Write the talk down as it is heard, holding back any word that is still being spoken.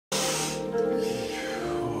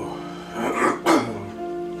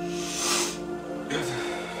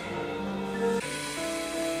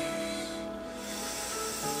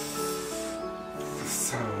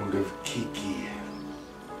Sound of Kiki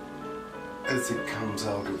as it comes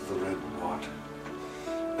out of the red water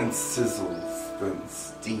and sizzles, then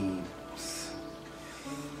steams,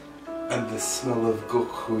 and the smell of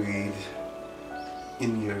gookweed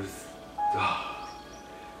in your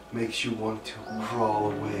makes you want to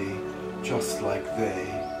crawl away just like they.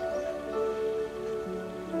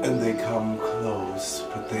 And they come close,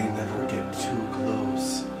 but they never get too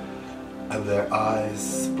close, and their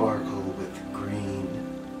eyes sparkle with green.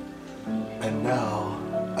 And now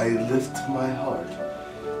I lift my heart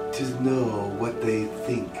to know what they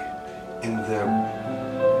think in their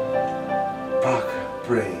back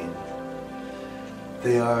brain.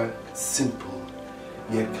 They are simple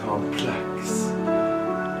yet complex,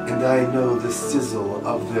 and I know the sizzle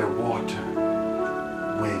of their water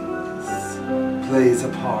wings plays a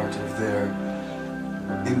part of their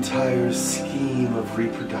entire scheme of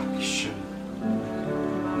reproduction.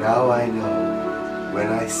 Now I know when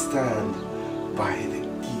I stand by the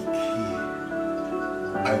geek here,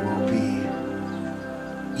 I will be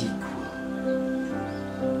equal.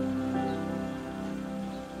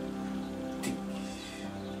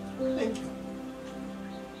 Thank you.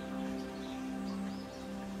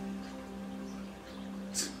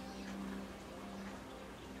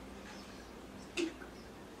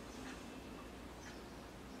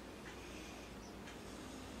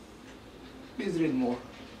 Please read more.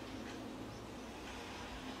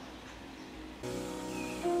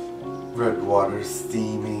 Red water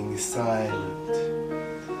steaming silent,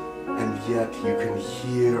 and yet you can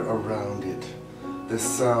hear around it the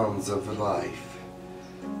sounds of life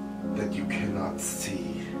that you cannot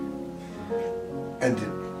see. And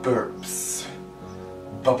it burps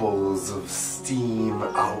bubbles of steam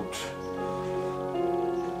out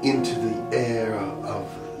into the air of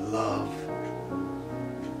love,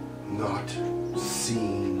 not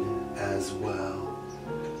seen as well.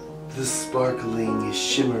 The sparkling,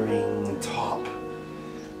 shimmering top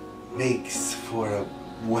makes for a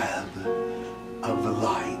web of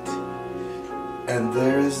light, and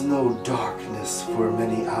there is no darkness for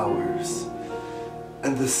many hours,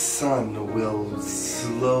 and the sun will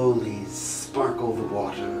slowly sparkle the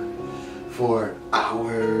water for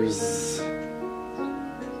hours.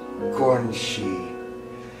 Gornshi,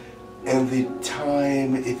 and the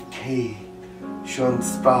time it shone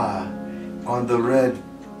spa on the red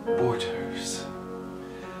waters,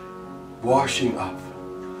 washing up,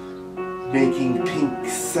 making pink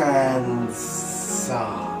sands.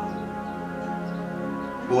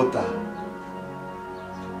 Water.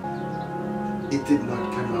 It did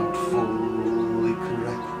not come out fully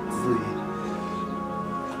correctly.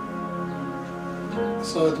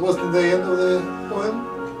 So it wasn't the end of the poem?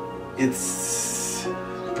 It's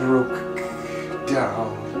broke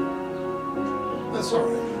down. That's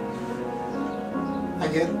alright.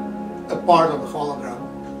 Again, a part of the hologram.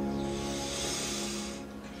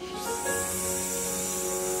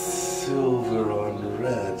 Silver on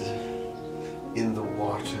red in the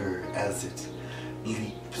water as it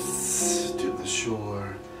leaps to the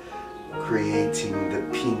shore, creating the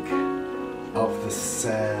pink of the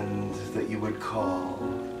sand that you would call,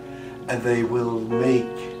 and they will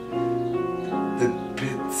make the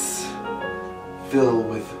pits fill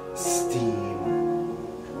with steam.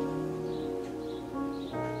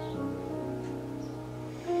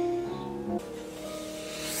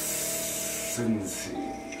 Sensei.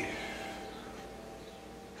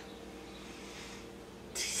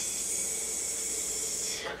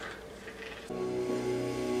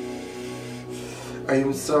 I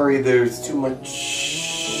am sorry there's too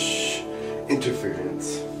much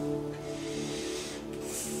interference.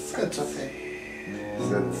 That's okay.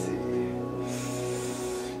 Sensei.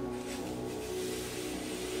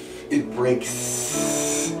 It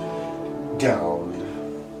breaks down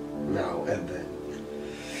now and then.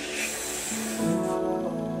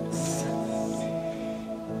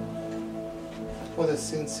 What is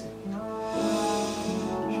sensei?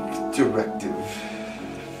 Directive.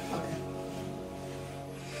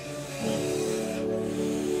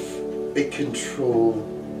 A control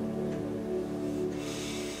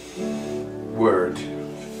word,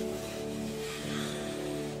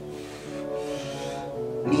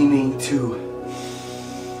 meaning to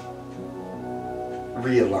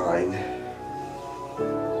realign.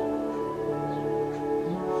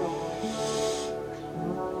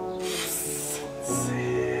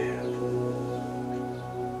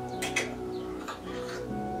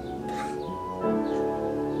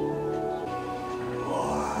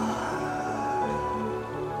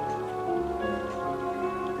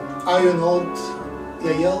 Are you an old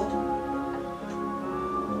Yahyel?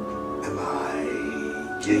 Am I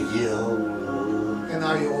Yahyel? And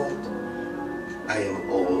are you old? I am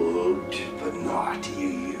old, but not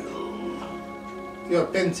Yahyel. You're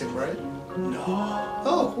Pentim, right? No.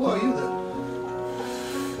 Oh, who are you then?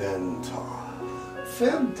 Fentar.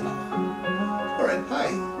 Fentar. Alright, hi.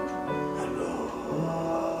 Hello.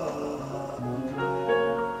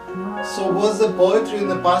 So was the poetry in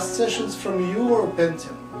the past sessions from you or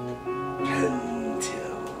Pentim?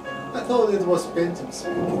 Pentim. I thought it was Pentim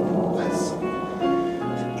speaking. I see.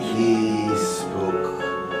 He spoke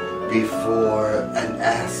before and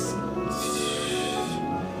asked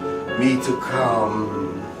me to come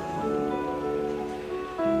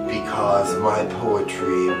because my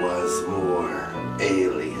poetry was more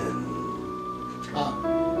alien. Ah,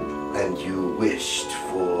 And you wished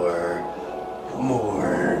for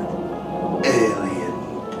more alien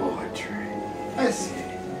poetry. I see.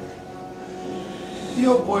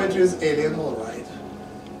 Your poetry is alien, alright.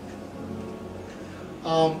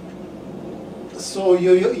 So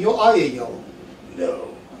you are Yahyel. No,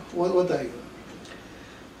 What are you?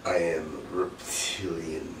 I am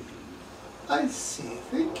Reptilian. I see,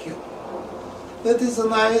 thank you. That is a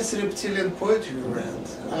nice reptilian poetry you read.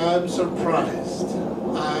 I'm surprised.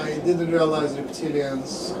 I didn't realize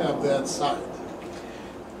reptilians have that side.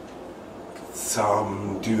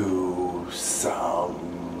 Some do,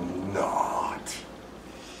 some not.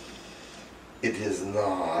 It is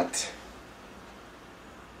not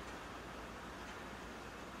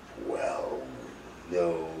well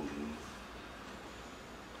known,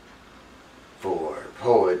 for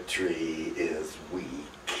poetry is weak.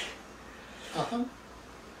 Uh-huh.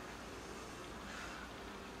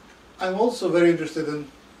 I'm also very interested in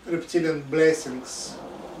reptilian blessings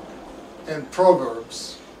and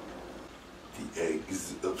proverbs. The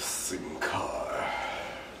eggs of Sinkar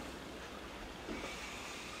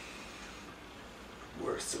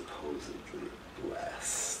were supposedly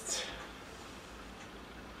blessed.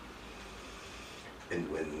 And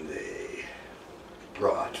when they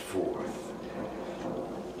brought forth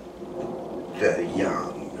the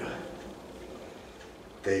young,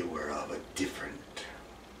 they were of a different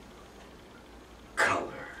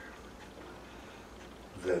color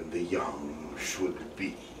than the young should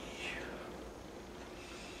be.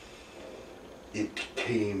 It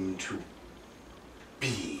came to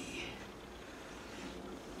be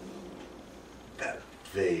that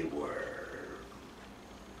they were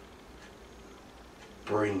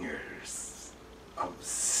bringers of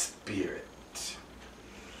spirit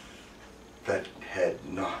that had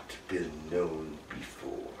not been known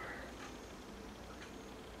before.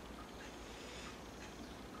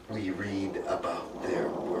 We read about their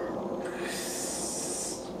works.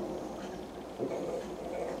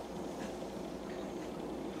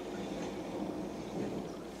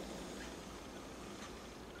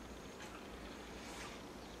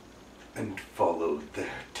 And followed their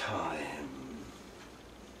time.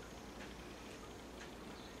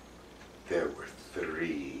 There were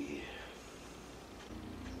 3